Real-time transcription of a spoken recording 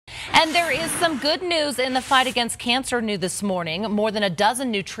And there is some good news in the fight against cancer new this morning. More than a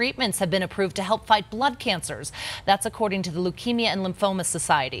dozen new treatments have been approved to help fight blood cancers. That's according to the Leukemia and Lymphoma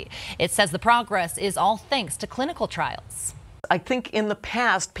Society. It says the progress is all thanks to clinical trials. I think in the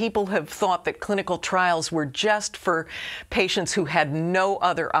past, people have thought that clinical trials were just for patients who had no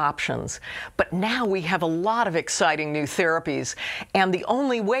other options. But now we have a lot of exciting new therapies. And the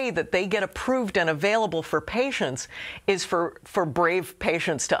only way that they get approved and available for patients is for brave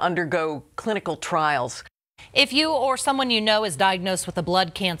patients to undergo clinical trials. If you or someone you know is diagnosed with a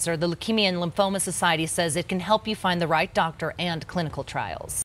blood cancer, the Leukemia and Lymphoma Society says it can help you find the right doctor and clinical trials.